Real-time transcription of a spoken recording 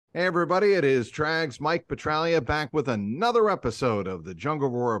Hey everybody, it is Trags, Mike Petralia, back with another episode of the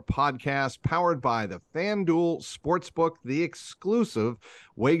JungleRoar podcast, powered by the FanDuel Sportsbook, the exclusive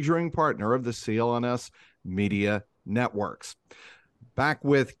wagering partner of the CLNS Media Networks. Back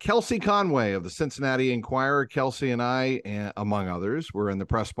with Kelsey Conway of the Cincinnati Enquirer. Kelsey and I, among others, were in the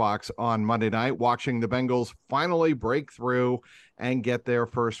press box on Monday night watching the Bengals finally break through and get their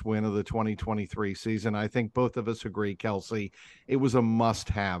first win of the 2023 season. I think both of us agree, Kelsey, it was a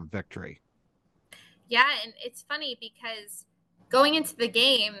must-have victory. Yeah, and it's funny because going into the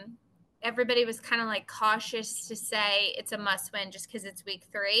game, everybody was kind of like cautious to say it's a must win just because it's week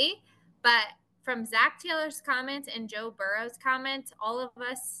 3. But from Zach Taylor's comments and Joe Burrow's comments, all of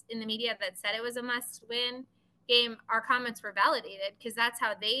us in the media that said it was a must win game, our comments were validated because that's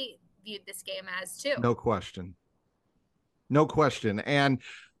how they viewed this game as too. No question. No question. And,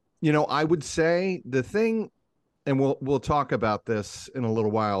 I would say the thing, and we'll talk about this in a little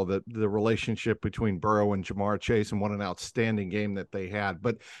while, the relationship between Burrow and Jamar Chase, and what an outstanding game that they had.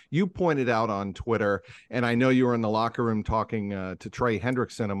 But you pointed out on Twitter, and I know you were in the locker room talking to Trey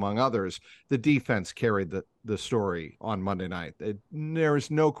Hendrickson, among others, the defense carried the story on Monday night. There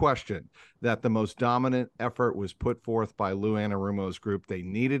is no question that the most dominant effort was put forth by Lou Anarumo's group. They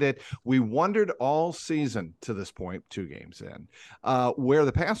needed it. We wondered all season to this point, 2 games in, where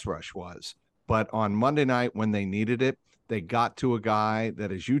the pass rush was. But on Monday night, when they needed it, they got to a guy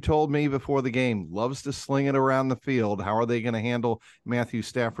that, as you told me before the game, loves to sling it around the field. How are they going to handle Matthew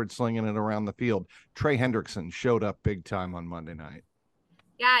Stafford slinging it around the field? Trey Hendrickson showed up big time on Monday night.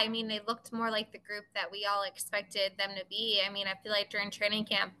 Yeah, I mean, they looked more like the group that we all expected them to be. I mean, I feel like during training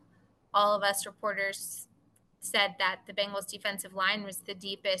camp, all of us reporters said that the Bengals defensive line was the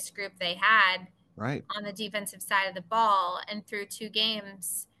deepest group they had Right. on the defensive side of the ball. And through 2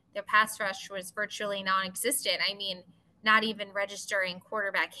 games, their pass rush was virtually non existent. I mean, not even registering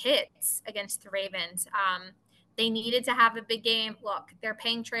quarterback hits against the Ravens. They needed to have a big game. Look, they're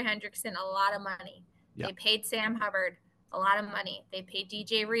paying Trey Hendrickson a lot of money. Yeah. They paid Sam Hubbard a lot of money. They paid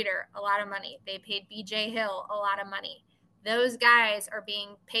DJ Reader a lot of money. They paid BJ Hill a lot of money. Those guys are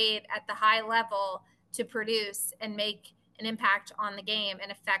being paid at the high level to produce and make an impact on the game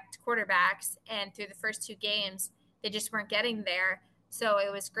and affect quarterbacks. And through the first 2 games, they just weren't getting there. So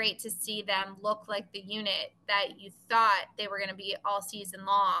it was great to see them look like the unit that you thought they were going to be all season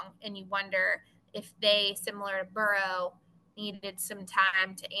long. And you wonder if they, similar to Burrow, needed some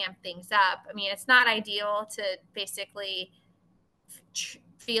time to amp things up. I mean, it's not ideal to basically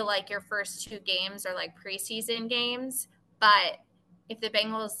feel like your first 2 games are like preseason games, but if the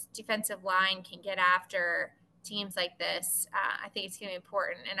Bengals defensive line can get after teams like this, I think it's going to be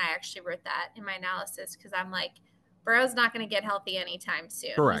important. And I actually wrote that in my analysis because I'm like, Burrow's not going to get healthy anytime soon.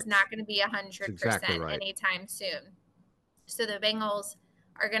 He's Correct. not going to be That's 100% exactly right. anytime soon. So the Bengals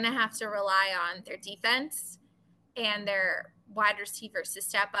are going to have to rely on their defense and their wide receivers to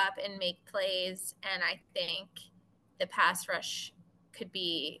step up and make plays. And I think the pass rush could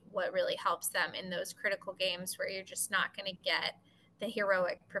be what really helps them in those critical games where you're just not going to get the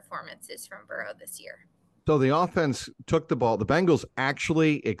heroic performances from Burrow this year. So the offense took the ball. The Bengals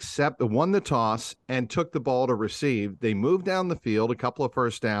actually won the toss and took the ball to receive. They moved down the field, a couple of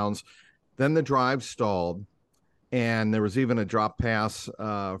first downs. Then the drive stalled. And there was even a drop pass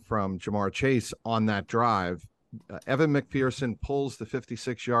from Jamar Chase on that drive. Evan McPherson pulls the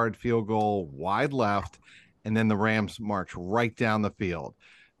 56-yard field goal wide left, and then the Rams march right down the field.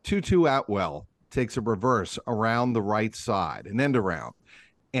 Tutu Atwell takes a reverse around the right side, an end around,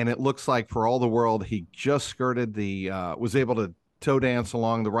 and it looks like for all the world he just skirted was able to toe dance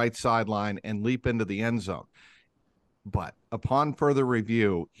along the right sideline and leap into the end zone. But upon further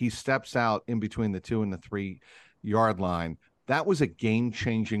review, he steps out in between the 2 and the 3-yard line. That was a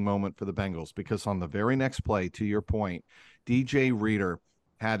game-changing moment for the Bengals because on the very next play, to your point, DJ Reader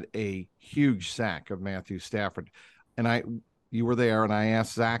had a huge sack of Matthew Stafford. And you were there, and I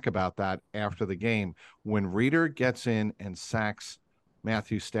asked Zach about that after the game. When Reader gets in and sacks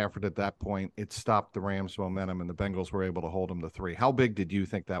Matthew Stafford at that point, it stopped the Rams' momentum, and the Bengals were able to hold him to 3. How big did you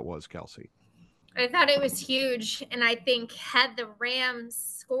think that was, Kelsey? I thought it was huge. And I think had the Rams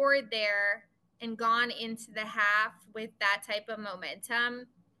scored there and gone into the half with that type of momentum,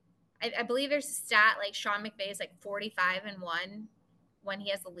 I believe there's a stat like Sean McVay is like 45-1 when he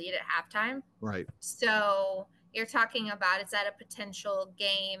has the lead at halftime. Right. So you're talking about, is that a potential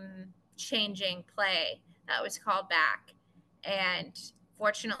game changing play that was called back? And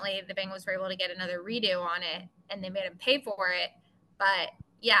fortunately, the Bengals were able to get another redo on it and they made him pay for it. But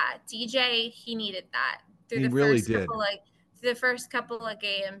yeah, DJ, he needed that through He the really first did. couple like the first couple of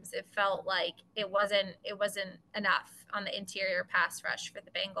games, it felt like it wasn't enough on the interior pass rush for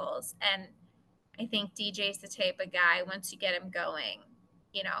the Bengals. And I think DJ's the type of guy, once you get him going,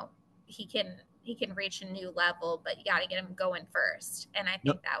 you know, he can reach a new level, but you got to get him going first. And I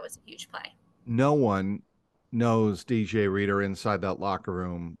No, think that was a huge play. no one knows DJ Reader inside that locker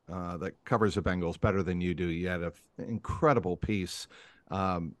room that covers the Bengals better than you do. You had an incredible piece,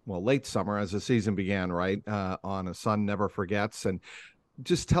 late summer as the season began, right? On A Sun Never Forgets. And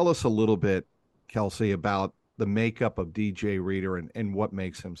just tell us a little bit, Kelsey, about the makeup of DJ Reader and what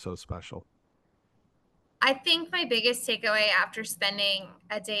makes him so special. I think my biggest takeaway after spending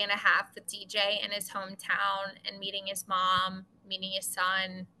a day and a half with DJ in his hometown and meeting his mom, meeting his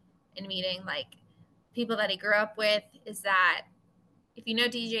son, and meeting like people that he grew up with is that if you know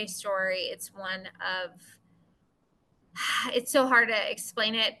DJ's story, it's one of, it's so hard to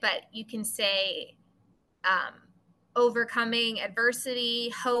explain it, but you can say overcoming adversity,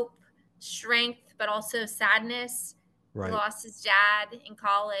 hope, strength, but also sadness. Right. He lost his dad in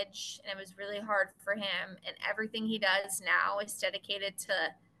college, and it was really hard for him. And everything he does now is dedicated to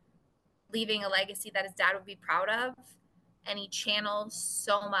leaving a legacy that his dad would be proud of. And he channels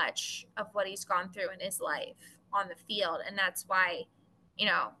so much of what he's gone through in his life on the field. And that's why, you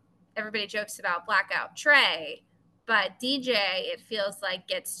know, everybody jokes about Blackout Trey, but DJ, it feels like,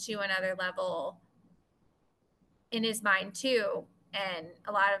 gets to another level in his mind too. And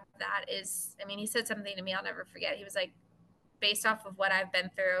a lot of that is, I mean, he said something to me I'll never forget. He was like, based off of what I've been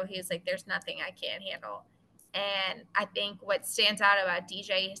through, he was like, there's nothing I can't handle. And I think what stands out about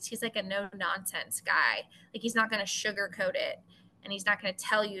DJ is he's like a no nonsense guy. Like, he's not going to sugarcoat it, and he's not going to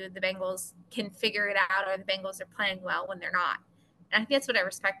tell you the Bengals can figure it out or the Bengals are playing well when they're not. And I think that's what I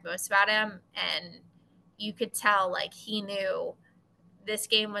respect most about him. And you could tell, like, he knew this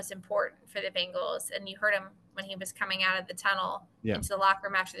game was important for the Bengals. And you heard him when he was coming out of the tunnel into the locker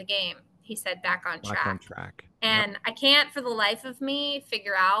room after the game. He said, back on track. Back on track. And I can't for the life of me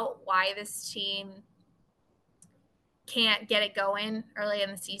figure out why this team can't get it going early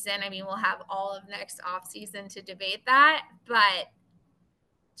in the season. I mean, we'll have all of next offseason to debate that, but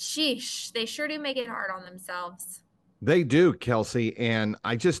sheesh, they sure do make it hard on themselves. They do, Kelsey, and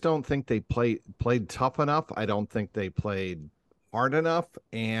I just don't think they played tough enough. I don't think they played hard enough,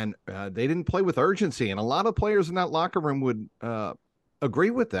 and they didn't play with urgency. And a lot of players in that locker room would agree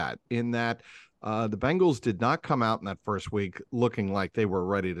with that, in that the Bengals did not come out in that first week looking like they were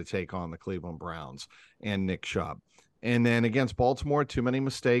ready to take on the Cleveland Browns and Nick Chubb. And then against Baltimore, too many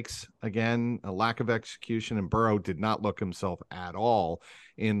mistakes. Again, a lack of execution, and Burrow did not look himself at all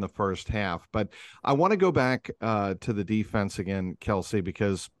in the first half. But I want to go back to the defense again, Kelsey,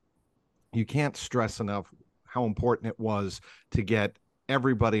 because you can't stress enough how important it was to get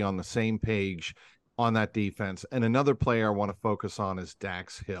everybody on the same page on that defense. And another player I want to focus on is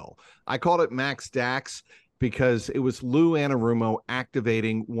Dax Hill. I called it Max Dax because it was Lou Anarumo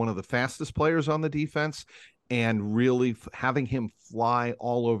activating one of the fastest players on the defense and really having him fly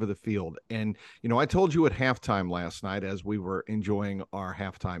all over the field. And, you know, I told you at halftime last night, as we were enjoying our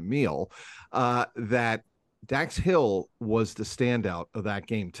halftime meal, that Dax Hill was the standout of that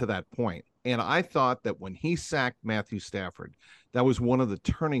game to that point. And I thought that when he sacked Matthew Stafford, that was one of the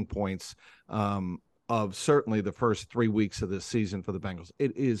turning points of certainly the first 3 weeks of this season for the Bengals.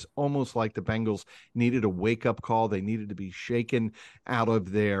 It is almost like the Bengals needed a wake-up call. They needed to be shaken out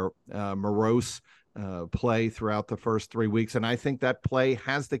of their morose play throughout the first 3 weeks. And I think that play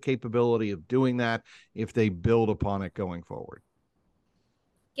has the capability of doing that if they build upon it going forward.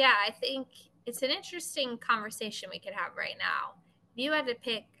 Yeah, I think it's an interesting conversation we could have right now. If you had to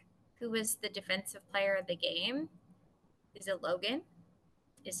pick who was the defensive player of the game, is it Logan?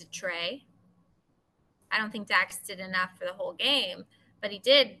 Is it Trey? I don't think Dax did enough for the whole game, but he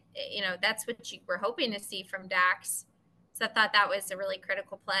did. You know, that's what you were hoping to see from Dax. So I thought that was a really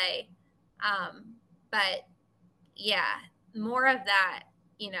critical play. But yeah, more of that,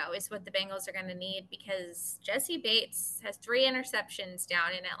 you know, is what the Bengals are going to need, because Jesse Bates has 3 interceptions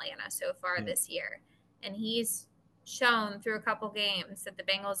down in Atlanta so far this year. And he's shown through a couple games that the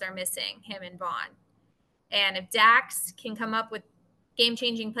Bengals are missing him and Vaughn. And if Dax can come up with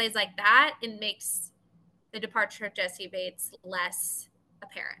game-changing plays like that, it makes the departure of Jesse Bates less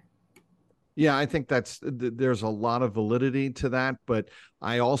apparent. Yeah, I think there's a lot of validity to that, but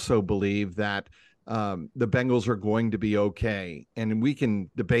I also believe that the Bengals are going to be okay. And we can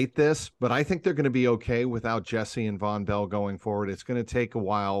debate this, but I think they're going to be okay without Jesse and Von Bell going forward. It's going to take a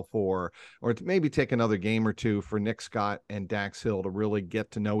while or maybe take another game or two for Nick Scott and Dax Hill to really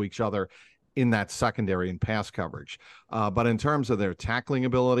get to know each other in that secondary and pass coverage. But in terms of their tackling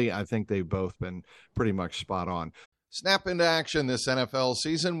ability, I think they've both been pretty much spot on. Snap into action this NFL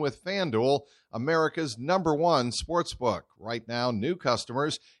season with FanDuel, America's #1 sportsbook. Right now, new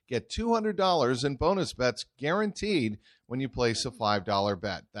customers get $200 in bonus bets guaranteed when you place a $5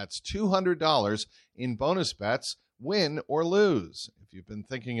 bet. That's $200 in bonus bets, win or lose. If you've been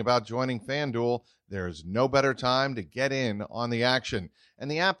thinking about joining FanDuel, there's no better time to get in on the action. And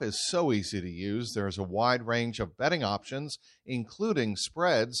the app is so easy to use. There's a wide range of betting options, including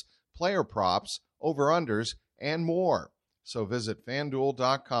spreads, player props, over-unders, and more. So visit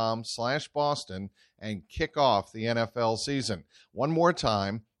FanDuel.com/Boston and kick off the NFL season. One more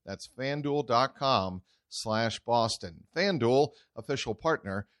time, that's FanDuel.com/Boston. FanDuel, official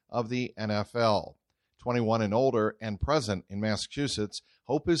partner of the NFL. 21 and older and present in Massachusetts.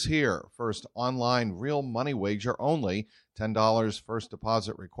 Hope is here. First online real money wager only. $10 first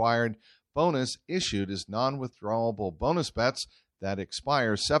deposit required. Bonus issued as non-withdrawable bonus bets that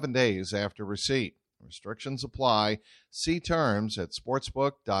expire 7 days after receipt. Restrictions apply. See terms at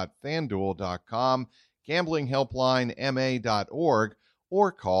sportsbook.fanduel.com, gamblinghelplinema.org,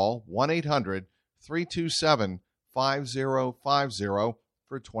 or call 1-800-327-5050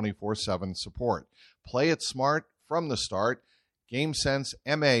 for 24/7 support. Play it smart from the start.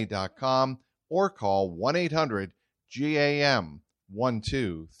 GameSenseMA.com or call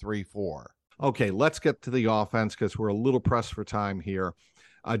 1-800-GAM-1234. Okay, let's get to the offense because we're a little pressed for time here.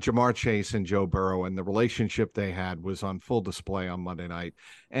 Jamar Chase and Joe Burrow and the relationship they had was on full display on Monday night.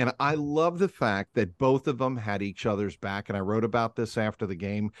 And I love the fact that both of them had each other's back. And I wrote about this after the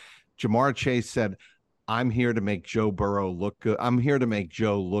game. Jamar Chase said, I'm here to make Joe Burrow look good. I'm here to make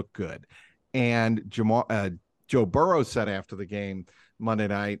Joe look good. And Joe Burrow said after the game Monday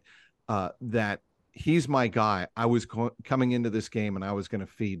night that he's my guy. I was coming into this game and I was going to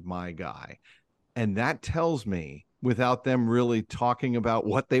feed my guy. And that tells me, without them really talking about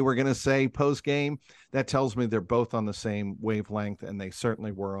what they were going to say post-game, that tells me they're both on the same wavelength, and they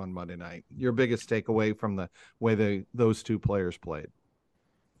certainly were on Monday night. Your biggest takeaway from the way those two players played?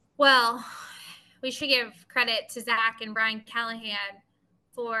 Well, we should give credit to Zach and Brian Callahan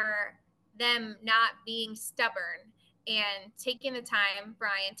for them not being stubborn and taking the time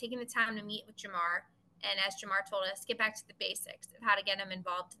to meet with Jamar, and as Jamar told us, get back to the basics of how to get him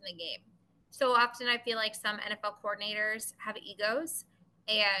involved in the game. So often I feel like some NFL coordinators have egos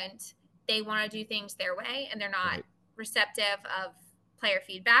and they want to do things their way and they're not receptive of player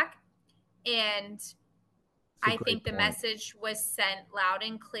feedback. And I think the message was sent loud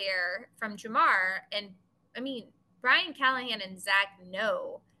and clear from Jamar. And I mean, Brian Callahan and Zach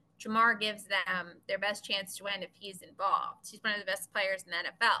know Jamar gives them their best chance to win if he's involved. He's one of the best players in the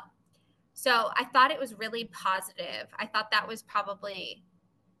NFL. So I thought it was really positive. I thought that was probably –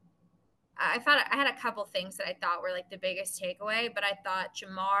 I had a couple things that I thought were like the biggest takeaway, but I thought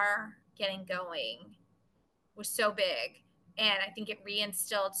Jamar getting going was so big. And I think it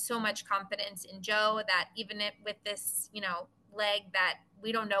reinstilled so much confidence in Joe that even with this, leg that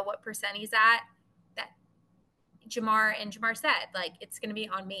we don't know what percent he's at, that Jamar said, like, it's going to be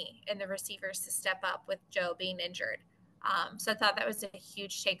on me and the receivers to step up with Joe being injured. So I thought that was a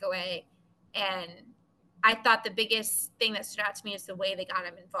huge takeaway. And I thought the biggest thing that stood out to me is the way they got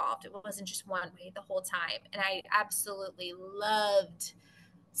him involved. It wasn't just one way the whole time. And I absolutely loved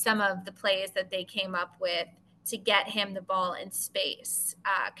some of the plays that they came up with to get him the ball in space.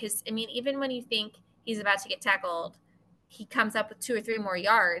 Because, even when you think he's about to get tackled, he comes up with 2 or 3 more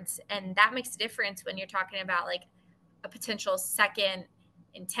yards. And that makes a difference when you're talking about like a potential 2nd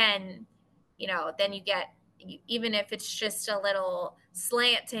and 10, then you get, even if it's just a little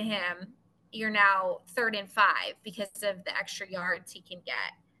slant to him, you're now 3rd and 5 because of the extra yards he can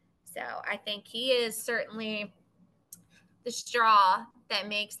get. So I think he is certainly the straw that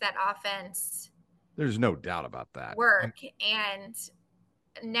makes that offense. There's no doubt about that. Work. And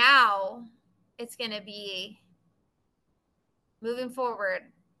now it's going to be moving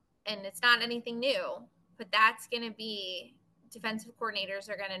forward, and it's not anything new, but that's going to be defensive coordinators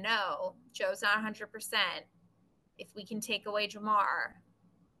are going to know Joe's not 100%. If we can take away Jamar,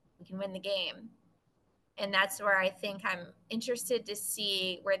 we can win the game. And that's where I think I'm interested to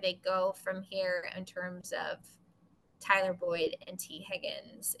see where they go from here in terms of Tyler Boyd and T.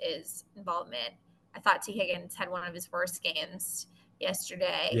 Higgins' involvement. I thought T. Higgins had one of his worst games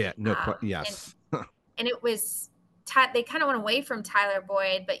yesterday. Yeah, yes. And it was they kind of went away from Tyler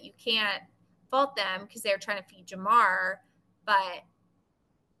Boyd, but you can't fault them because they're trying to feed Jamar. But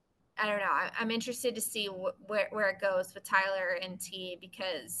I don't know. I'm interested to see where it goes with Tyler and T,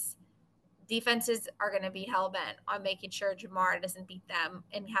 because defenses are going to be hell-bent on making sure Jamar doesn't beat them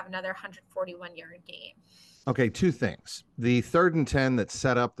and have another 141-yard game. Okay, 2 things. The 3rd and 10 that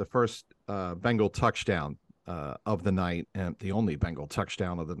set up the first Bengal touchdown of the night, and the only Bengal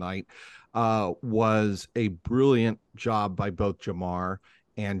touchdown of the night, was a brilliant job by both Jamar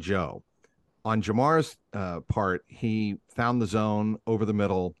and Joe. On Jamar's part, he found the zone over the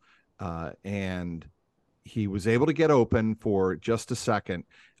middle, and he was able to get open for just a second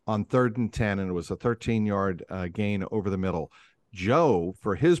on 3rd and 10, and it was a 13-yard gain over the middle. Joe,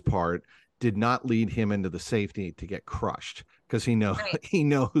 for his part, did not lead him into the safety to get crushed, because he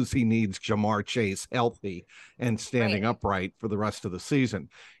knows he needs Jamar Chase healthy and standing upright for the rest of the season.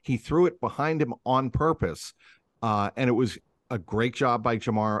 He threw it behind him on purpose, and it was a great job by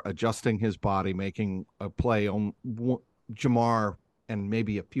Jamar adjusting his body, making a play on Jamar and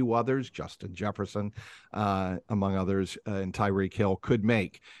maybe a few others, Justin Jefferson, among others, and Tyreek Hill could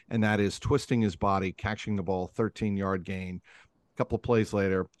make, and that is twisting his body, catching the ball, 13-yard gain. A couple of plays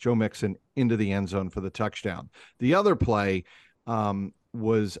later, Joe Mixon into the end zone for the touchdown. The other play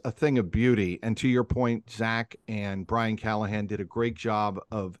was a thing of beauty. And to your point, Zach and Brian Callahan did a great job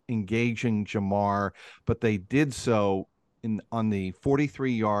of engaging Jamar, but they did so on the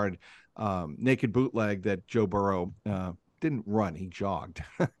 43-yard naked bootleg that Joe Burrow didn't run, he jogged.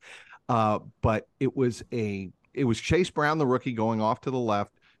 But it was Chase Brown, the rookie, going off to the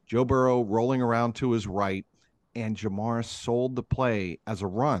left, Joe Burrow rolling around to his right, and Jamar sold the play as a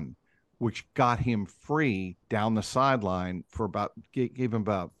run, which got him free down the sideline for gave him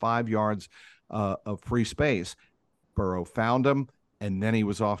about 5 yards of free space. Burrow found him, and then he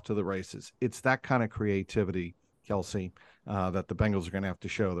was off to the races. It's that kind of creativity, Kelsey, that the Bengals are going to have to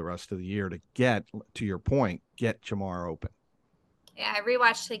show the rest of the year to get, to your point, get Jamar open. Yeah, I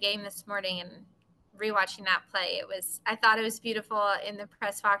rewatched the game this morning, and rewatching that play, I thought it was beautiful in the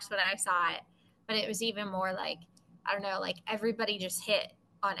press box when I saw it, but it was even more like, I don't know, like everybody just hit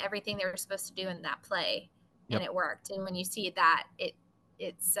on everything they were supposed to do in that play, and it worked. And when you see that,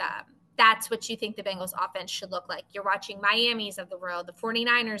 it's that's what you think the Bengals offense should look like. You're watching Miami's of the world, the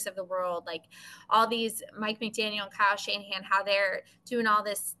 49ers of the world, like all these Mike McDaniel and Kyle Shanahan, how they're doing all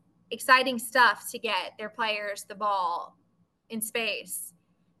this exciting stuff to get their players the ball in space.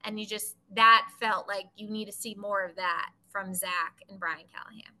 And that felt like you need to see more of that from Zach and Brian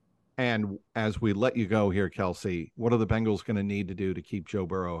Callahan. And as we let you go here, Kelsey, what are the Bengals going to need to do to keep Joe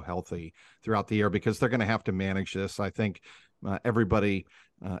Burrow healthy throughout the year? Because they're going to have to manage this. I think everybody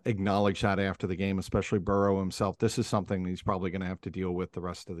acknowledged that after the game, especially Burrow himself. This is something he's probably going to have to deal with the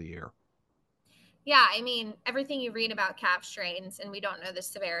rest of the year. Yeah, I mean, everything you read about calf strains, and we don't know the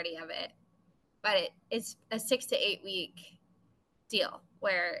severity of it, but it's a 6 to 8 week deal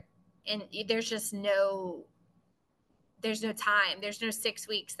where there's just no time. There's no 6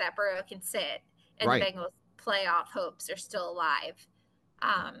 weeks that Burrow can sit, and the Bengals playoff hopes are still alive.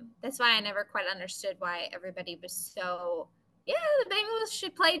 That's why I never quite understood why everybody was so, the Bengals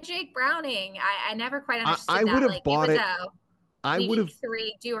should play Jake Browning. I never quite understood I that. would have bought it. I would have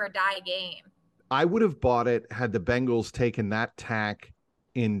 3 do or die game. I would have bought it had the Bengals taken that tack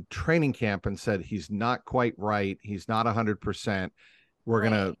in training camp and said, he's not quite right. He's not 100%. We're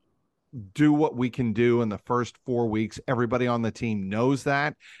going to do what we can do in the first 4 weeks. Everybody on the team knows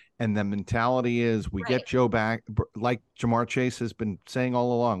that. And the mentality is we get Joe back, like Jamar Chase has been saying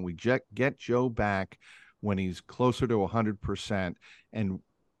all along. We get Joe back when he's closer to 100%. And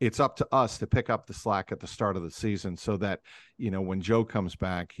it's up to us to pick up the slack at the start of the season so that, when Joe comes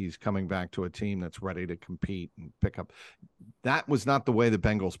back, he's coming back to a team that's ready to compete and pick up. That was not the way the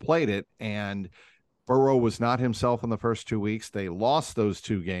Bengals played it. And Burrow was not himself in the first 2 weeks. They lost those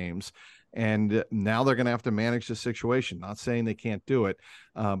 2 games. And now they're going to have to manage the situation. Not saying they can't do it,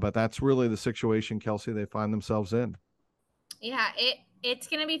 but that's really the situation, Kelsey, they find themselves in. Yeah, it's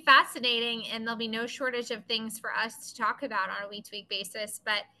going to be fascinating, and there'll be no shortage of things for us to talk about on a week-to-week basis.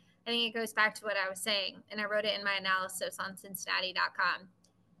 But I think it goes back to what I was saying, and I wrote it in my analysis on Cincinnati.com.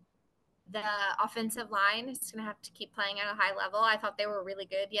 The offensive line is going to have to keep playing at a high level. I thought they were really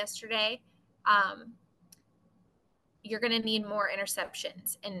good yesterday. You're going to need more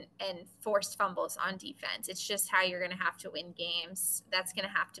interceptions and forced fumbles on defense. It's just how you're going to have to win games. That's going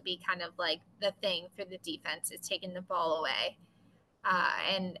to have to be kind of like the thing for the defense, is taking the ball away.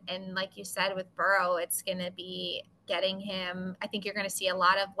 And like you said with Burrow, it's going to be getting him. I think you're going to see a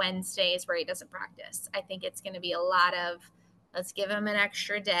lot of Wednesdays where he doesn't practice. I think it's going to be a lot of, let's give him an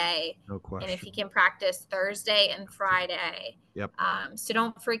extra day. No question. And if he can practice Thursday and Friday. Yep. So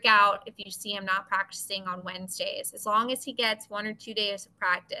don't freak out if you see him not practicing on Wednesdays. As long as he gets 1 or 2 days of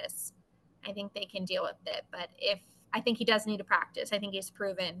practice, I think they can deal with it. But I think he does need to practice. I think he's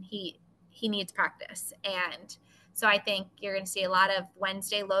proven he needs practice. And so I think you're going to see a lot of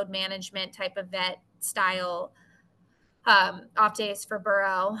Wednesday load management type of vet style off days for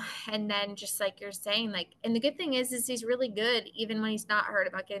Burrow. And then just like you're saying, like, and the good thing is he's really good even when he's not hurt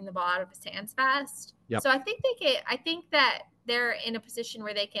about getting the ball out of his hands fast. Yep. So I think that they're in a position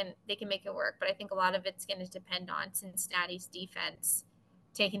where they can make it work. But I think a lot of it's going to depend on Cincinnati's defense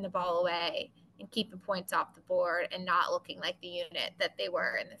taking the ball away and keeping points off the board and not looking like the unit that they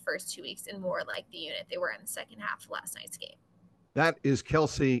were in the first 2 weeks and more like the unit they were in the second half of last night's game. That is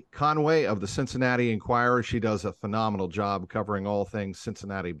Kelsey Conway of the Cincinnati Enquirer. She does a phenomenal job covering all things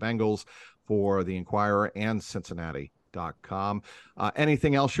Cincinnati Bengals for the Enquirer and Cincinnati.com.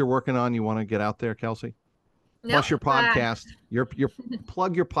 Anything else you're working on you want to get out there, Kelsey? Nope. Plus your podcast. Your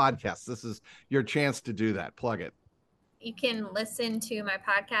plug your podcast. This is your chance to do that. Plug it. You can listen to my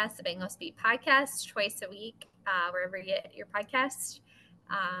podcast, the Bengals Beat Podcast, twice a week, wherever you get your podcast.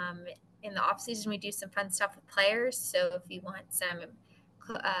 In the off season, we do some fun stuff with players. So if you want some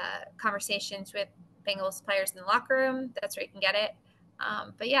conversations with Bengals players in the locker room, that's where you can get it.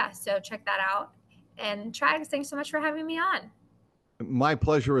 But yeah, so check that out. And Trags, thanks so much for having me on. My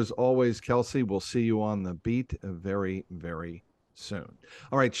pleasure as always, Kelsey. We'll see you on the beat very, very soon.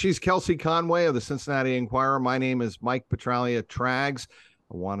 All right. She's Kelsey Conway of the Cincinnati Enquirer. My name is Mike Petralia Trags.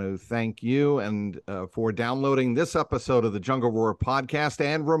 I want to thank you and for downloading this episode of the JungleRoar podcast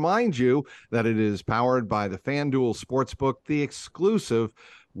and remind you that it is powered by the FanDuel Sportsbook, the exclusive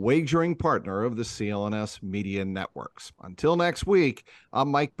wagering partner of the CLNS Media Networks. Until next week, I'm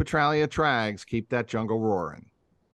Mike Petralia Trags. Keep that jungle roaring.